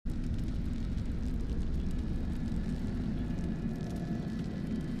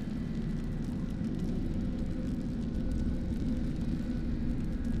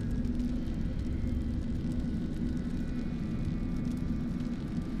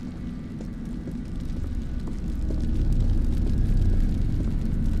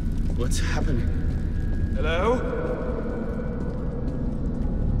What's happening? Hello?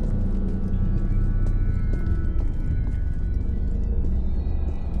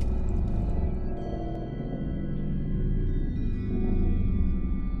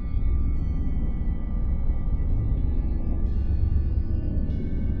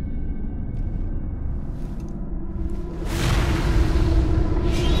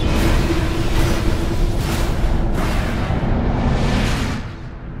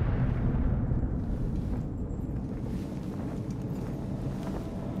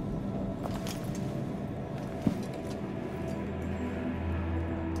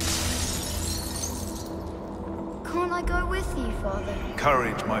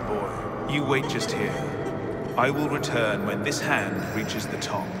 Courage, my boy. You wait just here. I will return when this hand reaches the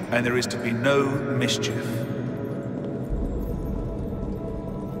top, and there is to be no mischief.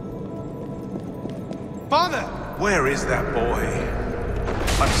 Father! Where is that boy?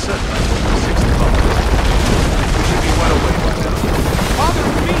 I'm certain I told him 6 kilometers. We should be well away by now. Father,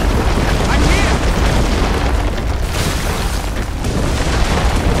 it's me! I'm here!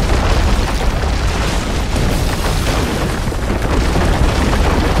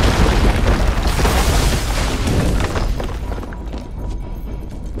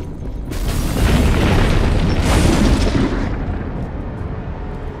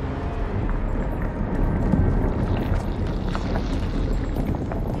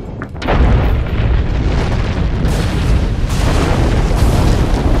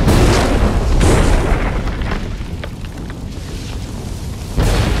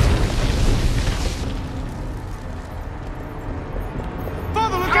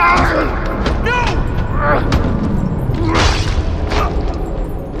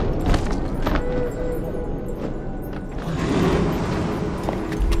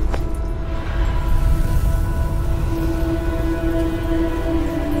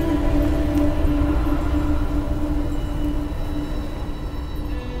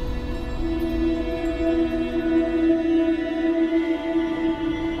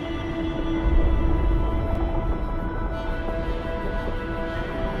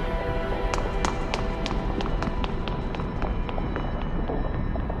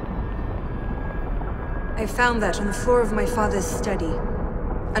 I found that on the floor of my father's study.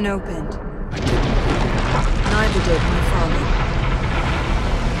 Unopened. Neither did my father.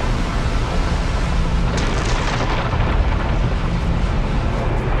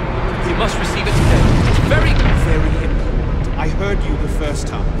 We must receive it today. It's very important. I heard you the first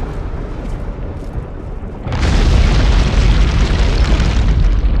time.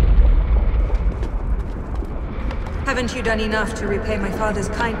 Haven't you done enough to repay my father's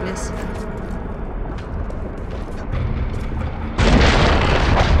kindness?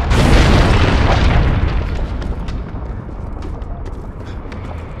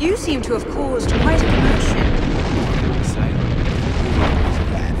 You seem to have caused quite a commotion.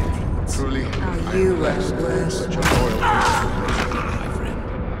 Truly, Oh, you were worse. such a loyal My friend.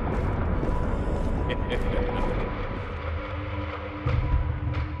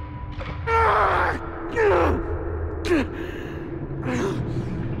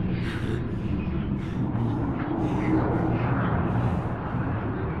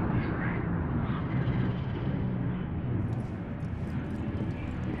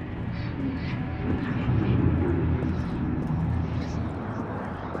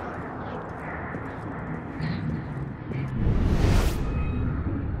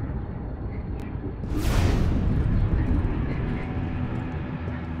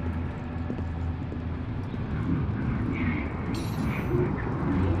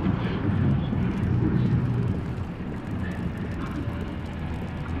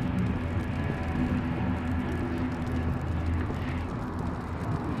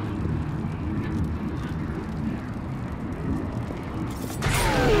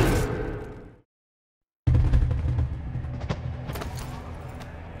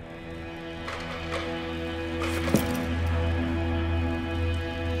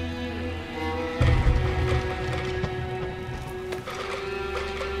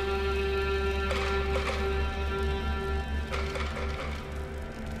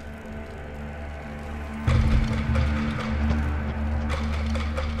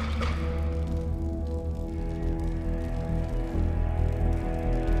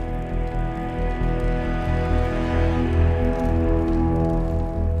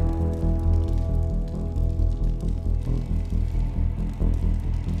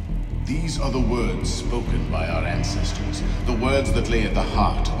 These are the words spoken by our ancestors, the words that lay at the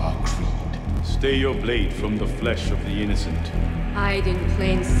heart of our creed. Stay your blade from the flesh of the innocent. Hide in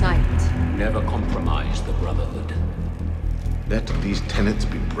plain sight. Never compromise the Brotherhood. Let these tenets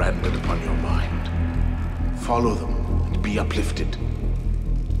be branded upon your mind. Follow them and be uplifted.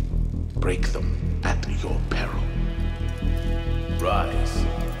 Break them at your peril. Rise,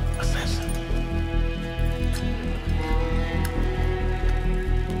 assassin.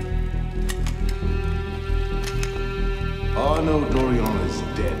 Arno Dorian is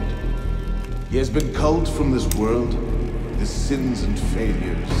dead. He has been culled from this world, his sins and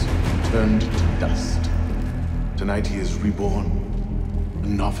failures turned to dust. Tonight he is reborn, a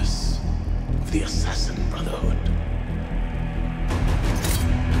novice of the Assassin Brotherhood.